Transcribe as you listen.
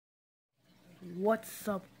What's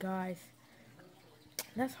up, guys?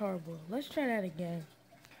 That's horrible. Let's try that again.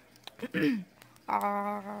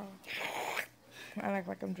 I act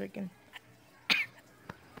like I'm drinking.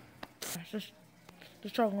 Just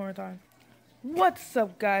try one more time. What's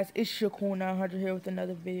up, guys? It's your Cool 900 here with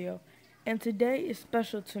another video. And today is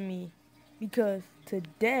special to me because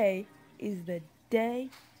today is the day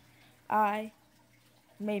I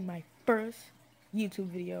made my first YouTube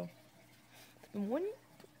video. It's been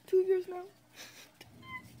 2 years now.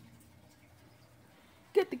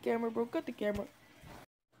 Get the camera, bro. Get the camera.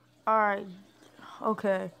 Alright.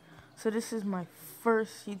 Okay. So this is my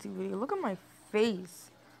first YouTube video. Look at my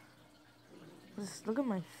face. Just look at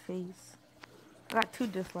my face. I got 2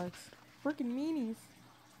 dislikes. Freaking meanies.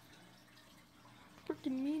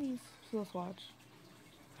 Freaking meanies. So let's watch.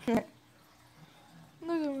 Look at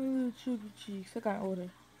my little chubby cheeks. I got older.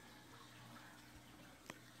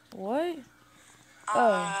 What?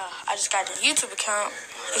 I just got a YouTube account.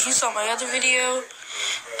 If you saw my other video,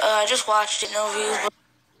 I just watched it, no views. But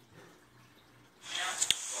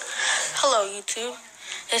hello, YouTube.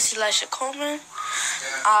 It's Elisha Coleman.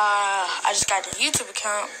 I just got a YouTube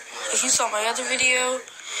account. If you saw my other video,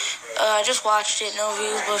 I just watched it, no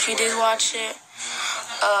views. But if you did watch it,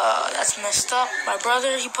 that's messed up. My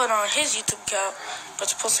brother, he put on his YouTube account, but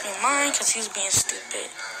it's supposed to be mine because he's being stupid.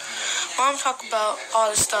 Mom talk about all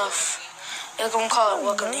this stuff. They're going to call it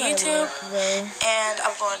Welcome to YouTube, and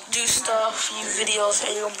I'm going to do stuff, videos,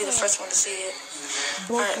 and you're going to be the first one to see it.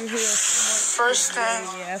 Alright, first thing,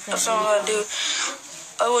 that's what I'm going to do.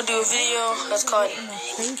 I will do a video that's called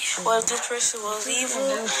What If This Person Was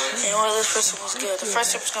Evil, and What If This Person Was Good. The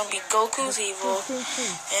first step is going to be Goku's evil,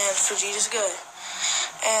 and Vegeta's good.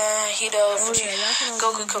 And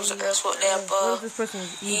Goku comes to Earth with that bug.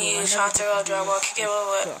 He's trying to take out Dragon Ball, kick it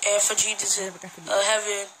over, and Vegeta's in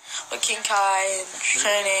heaven with King Kai and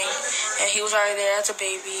training, and he was already there as a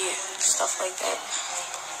baby, stuff like that.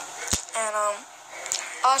 And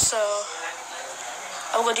also,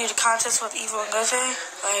 I'm gonna do the contest with Evil and Good Thing,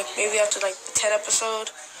 like maybe after like the 10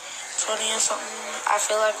 episode, 20 or something. I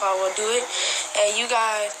feel like I will do it, and you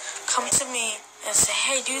guys come to me and say,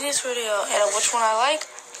 hey, do this video, and which one I like,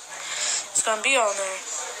 it's gonna be on there.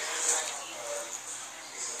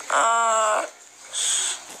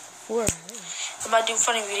 I might do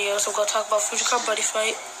funny videos. I'm gonna talk about Fujikawa Buddy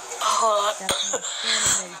Fight. Hold on.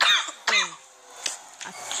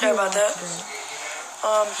 Sorry about that.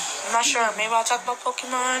 I'm not sure. Maybe I'll talk about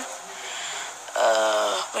Pokemon.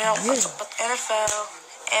 Maybe I'll talk about the NFL,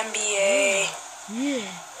 NBA,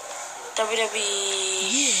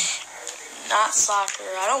 WWE. Not soccer.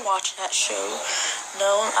 I don't watch that show.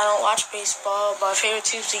 No, I don't watch baseball. My favorite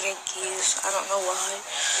team's the Yankees. I don't know why.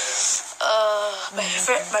 My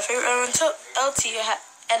favorite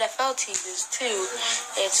NFL team is 2.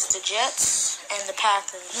 It's the Jets and the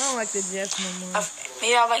Packers. I don't like the Jets no more.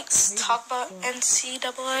 Maybe I'll talk about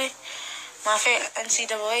NCAA. My favorite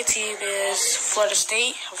NCAA team is Florida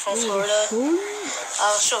State. I'm from Florida.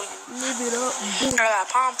 I'll show you. I got a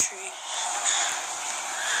palm tree.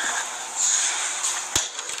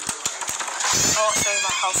 I won't say my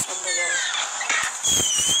house number there.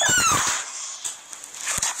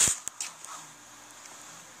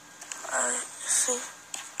 Alright, see.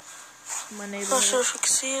 My neighborhood. I'm not sure if you can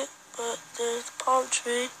see it, but there's the palm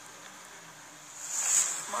tree.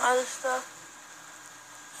 My other stuff.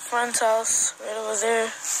 Friend's house, right over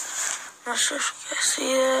there. Not sure if you can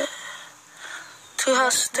see it. 2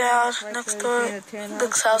 houses down, next door.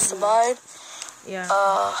 Luke's house to mine. Yeah.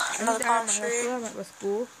 Another palm tree. I'm at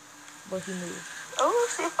school, but he moved. I want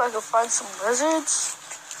to see if I can find some lizards.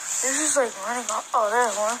 They're just like running off. Oh,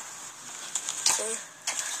 there's one. See?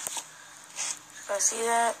 You guys see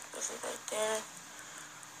that? This is right there.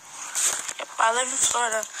 Yep, I live in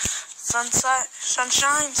Florida.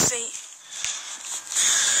 Sunshine State.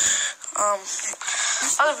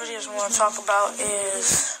 Other videos I want to talk about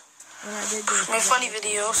is make funny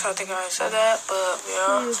videos. I think I already said that, but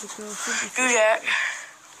yeah, do that.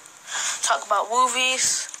 Talk about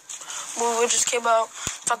movies. Movie just came out.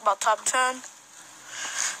 Talk about top 10.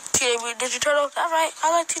 Teenage Mutant Ninja Turtle. That's right.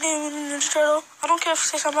 I like Teenage Mutant Ninja Turtle. I don't care if you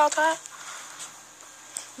say something about that.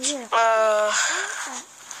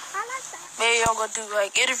 Maybe I'm gonna do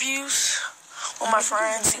like interviews with my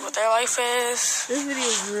friends, see what their life is. This video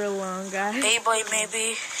is real long, guys. Beyblade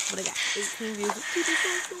maybe. But I got 18 views.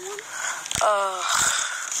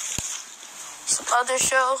 Some other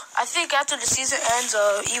show. I think after the season ends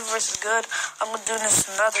of Evil vs. Good, I'm gonna do this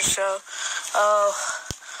another show.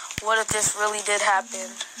 What if this really did happen?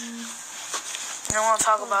 And I want to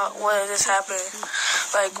talk about what if this happened.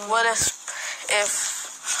 Like, what if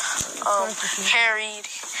Harry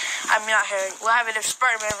I mean, not Harry. What happened if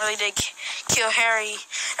Spider-Man really did kill Harry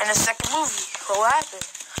in the second movie? What happened?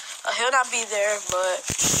 He'll not be there, but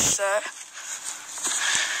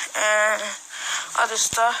and other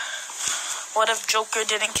stuff. What if Joker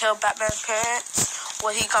didn't kill Batman's parents?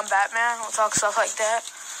 Would he come Batman? We'll talk stuff like that.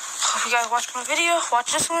 Hope you guys watch my video.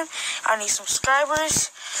 Watch this one. I need some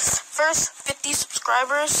subscribers. First 50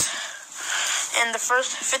 subscribers and the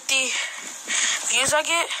first 50 views I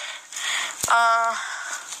get,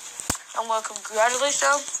 I'm going to congratulate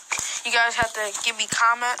them. You guys have to give me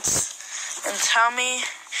comments and tell me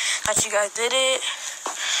that you guys did it.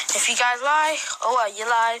 If you guys lie, oh well, you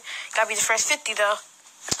lied. Gotta be the first 50 though.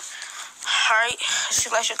 Alright,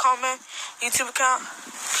 like your comment, YouTube account.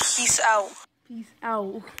 Peace out. Peace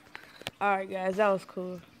out. Alright guys, that was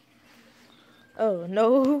cool. Oh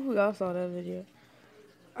no, y'all saw that video.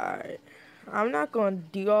 Alright. I'm not gonna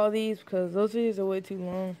do all these because those videos are way too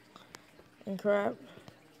long and crap.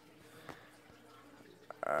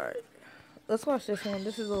 Alright. Let's watch this one.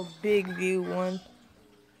 This is a big view one.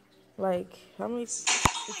 Like, how many? Oh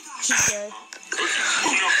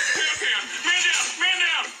no. Man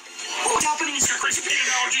down! What's happening? You got crazy peanut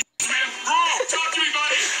allergies, man. Bro, talk to me,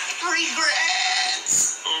 buddy.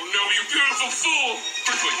 Regrets! Oh no, you beautiful fool!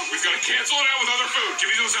 Quickly, we've got to cancel it out with other food. Give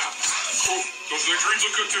me those out. Oh, those nectarines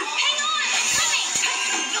look good too. Hang on!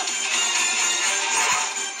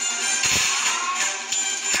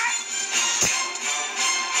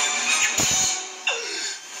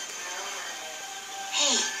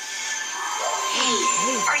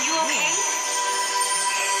 Are you okay?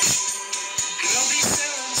 I'll be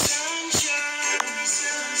selling sunshine, looking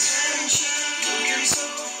so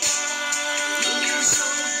fine.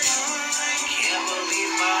 Can't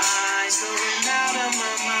believe my eyes, going out of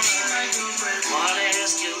my mind. Wanna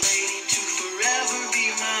ask your lady to forever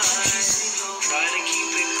be mine. Try to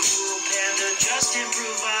keep it cool, Panda, just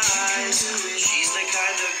improvise. She's the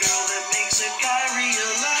kind of girl that makes a guy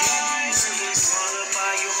realize. Wanna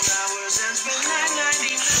buy you flowers and spend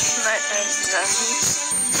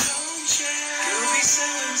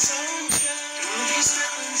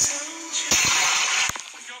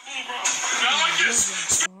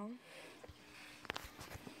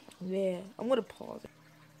Yeah, I'm gonna pause it.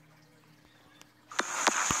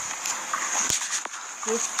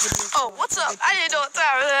 Oh, what's up? I didn't know what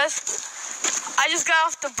time it is. I just got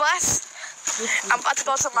off the bus. I'm about to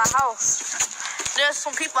go to my house. There's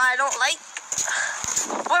some people I don't like.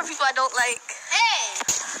 More people I don't like. Hey!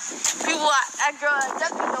 People that girl I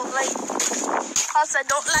definitely don't like. House I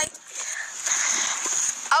don't like.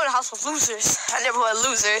 I'm in a house with losers. I never want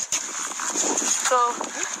losers. So,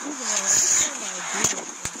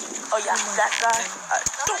 oh yeah, that guy.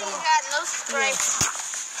 You got no subscribers.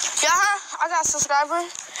 Yeah, I got a subscriber.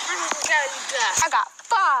 How many subscribers you got? I got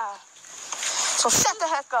 5. So shut the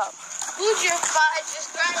heck up. Who's your 5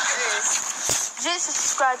 subscribers? Jason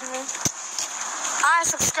subscribed to me. I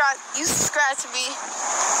subscribe. You subscribe to me.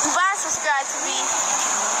 Dubai subscribed to me.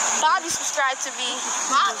 Bobby subscribed to me.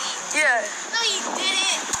 Bobby? Yeah. No, you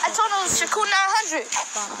didn't. I told him it was Shakur 900.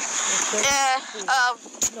 And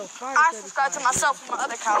I subscribed to myself from my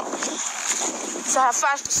other account. So I have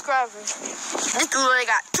 5 subscribers. This dude only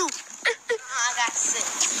got 2. I got 6.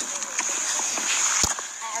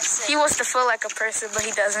 I have 6. He wants to feel like a person, but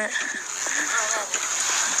he doesn't.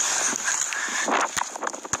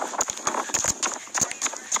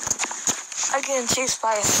 I'm getting chased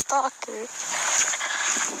by a stalker.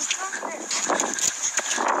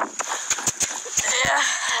 Yeah,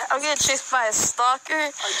 I'm getting chased by a stalker. Are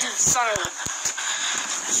you silent?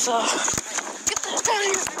 So, get the heck out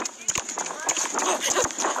of here.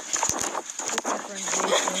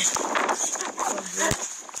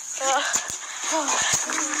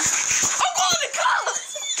 I'm going to college.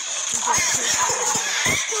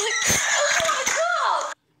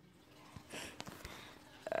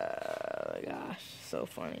 Oh my gosh, so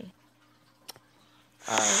funny.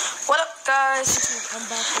 What up, guys?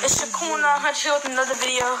 It's Shakur 900 here with another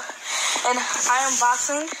video, and I am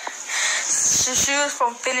unboxing the shoes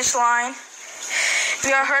from Finish Line. If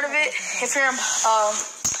you ever heard of it, if you're in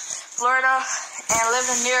Florida and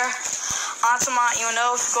living near Altamont, you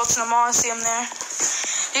know, if you go to the mall and see them there.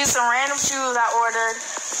 These are some random shoes I ordered.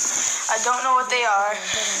 I don't know what they are,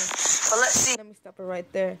 but let's see. Let me stop it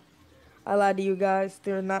right there. I lied to you guys.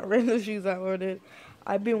 They're not random shoes I ordered.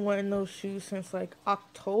 I've been wanting those shoes since like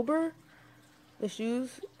October. The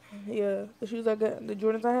shoes, yeah, the shoes I got, the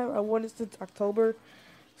Jordans I have, I wanted since October.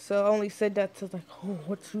 So I only said that to like, oh,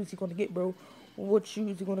 what shoes you gonna get, bro? What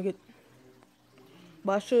shoes you gonna get?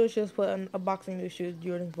 But I should just put a boxing of the shoes,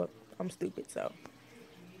 Jordans, but I'm stupid, so.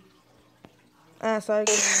 Sorry.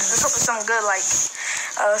 Let's hope it's something good, like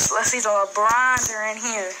So let's see, the LeBrons are in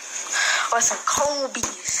here. Or some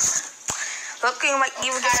Kobe's. Looking like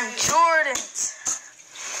even get some Jordans.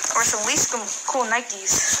 Or some least some cool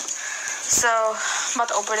Nikes. So, I'm about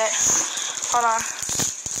to open it. Hold on.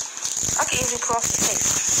 I can easily pull off the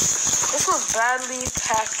case. This was badly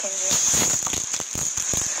packaging.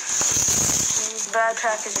 Bad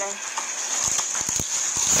packaging.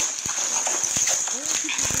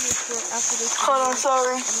 Hold on,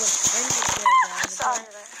 sorry. Sorry.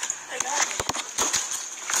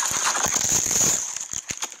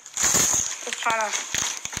 Just trying to.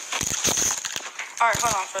 Alright,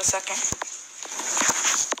 hold on for a second.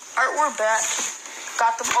 Alright, we're back.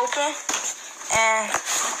 Got them open. And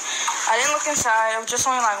I didn't look inside. It was just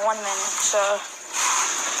only like 1 minute. So,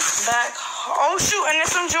 back. Oh, shoot. And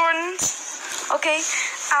there's some Jordans. Okay.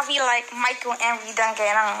 I'll be like Michael Henry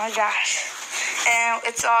Duncan. Oh, my gosh. And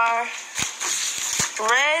it's our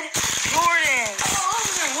red Jordans.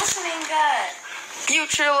 Oh, what's the name got?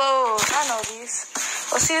 Future Lows. I know these.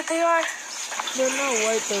 Let's see what they are. They're not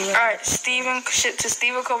white, they're red. Alright, shipped to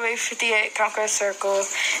Stephen Kobe 58 Conquest Circle.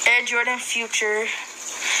 Air Jordan Future.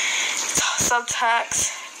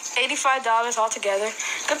 Subtax. $85 altogether.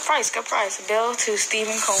 Good price. Bill to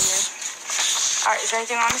Stephen Coleman. Alright, is there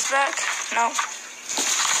anything on this back? No.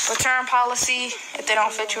 Return policy if they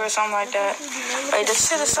don't fit you or something like that. Wait, does it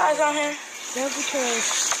say the size on here?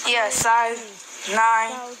 Yeah, size 9.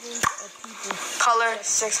 Color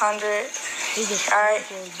 600. Alright.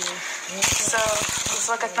 So, let's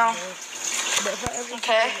look at them.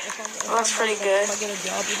 Okay. Looks pretty good.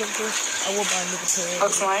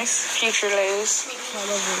 Looks nice. Future Lows.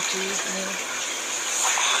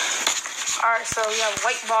 Alright, so we have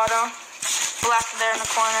white bottom, black there in the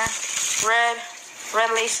corner,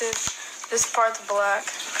 red laces. This part's black,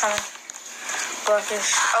 kind of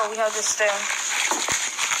blackish. Oh, we have this thing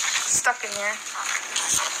stuck in here.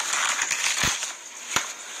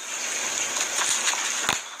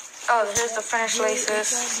 Oh, here's the finished laces.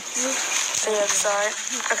 So yeah, sorry.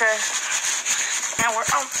 Okay. And we're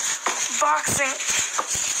unboxing.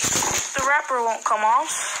 The wrapper won't come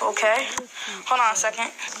off. Okay. Hold on a second.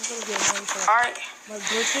 Alright. Good,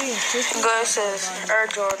 it says Air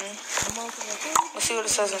Jordan. Let's see what it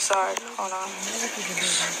says inside. Hold on.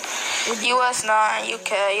 US 9,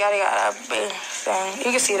 UK, yada yada, big thing.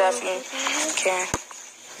 You can see that if you can.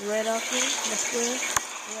 Red outfit, that's good.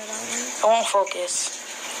 Red outfit. It won't focus.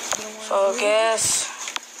 Focus.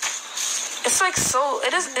 It's like so,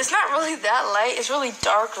 it's not really that light. It's really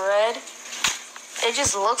dark red. It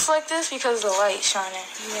just looks like this because the light shining.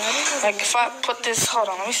 Yeah, like if I put this, hold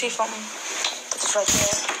on, let me see if I can put this right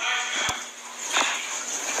there.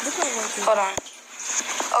 Hold on.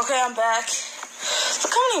 Okay, I'm back.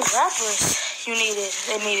 Look how many wrappers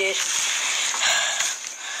they needed.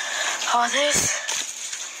 Oh, this,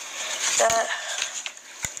 that.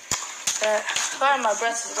 Sorry, my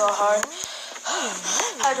breath is a little hard.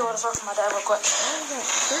 I had to order something for my dad real quick.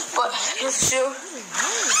 But here's the shoe.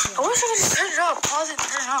 I wish I could just turn it off, pause it,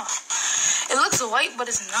 turn it off. It looks white, but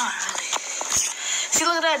it's not really. See,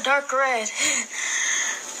 look at that dark red.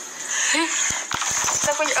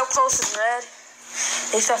 Except when you're up close, it's red.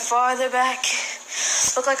 It's that farther back.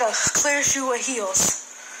 Look like a clear shoe with heels.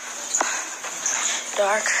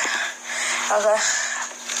 Dark. Okay.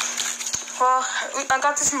 Well, I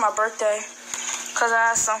got this for my birthday. Because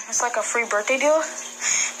I asked them. It's like a free birthday deal.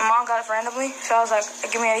 My mom got it randomly. So I was like,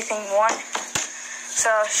 give me anything you want.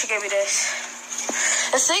 So she gave me this.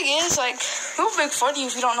 The thing is, like, people make fun of you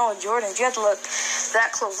if you don't know a Jordan. You have to look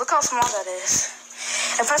that close. Look how small that is.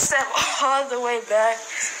 If I step all the way back,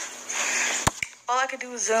 all I could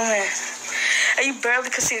do is zoom in. And you barely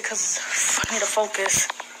could see it because I need to focus.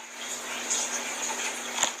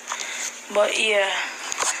 But yeah.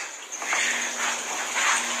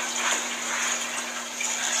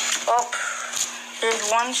 Oh, here's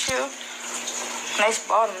one shoe. Nice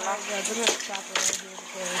bottom, though.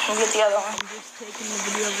 We'll get the other one. I'm just taking the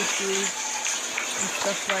video of the shoes and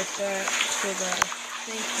stuff like that. So that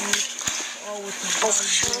thank you all with the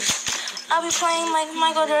shoes. I'll be playing like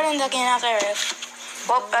Michael Jordan again out there.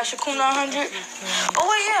 Well, at Shaquem 900. Oh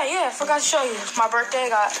wait, yeah, I forgot to show you. My birthday, I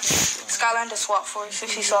got Skylander swap for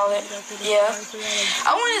 60 solid. Yeah.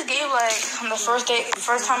 I wanted this game like on the first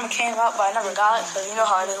time it came out, but I never got it because you know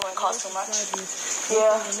how it is when it costs too much.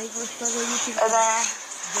 Yeah. And then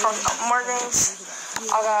from more games,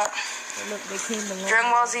 I got Dragon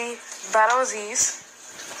Ball Z, Battle of Z's.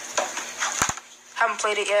 Haven't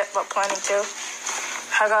played it yet, but planning to.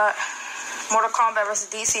 I got Mortal Kombat vs.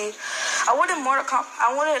 DC. I wanted the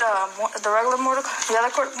regular the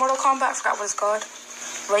other Mortal Kombat. I forgot what it's called.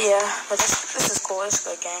 But yeah, but this is cool. It's a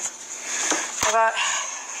good game. I got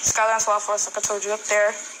Skyline Swap Force, like I told you, up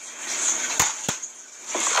there.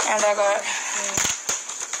 And I got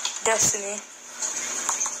Destiny.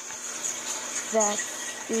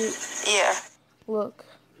 That's it. Yeah. Look,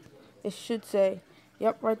 it should say,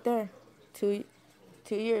 yep, right there. 2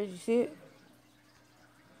 years, you see it?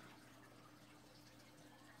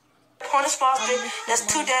 Opponent's monster does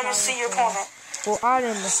 2 damage to your opponent. Well, I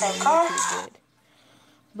didn't Same necessarily card. do too good.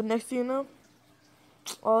 But next thing you know,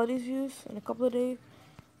 all of these views in a couple of days,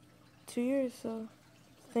 2 years. So,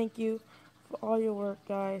 thank you for all your work,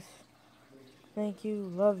 guys. Thank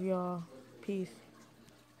you. Love y'all. Peace.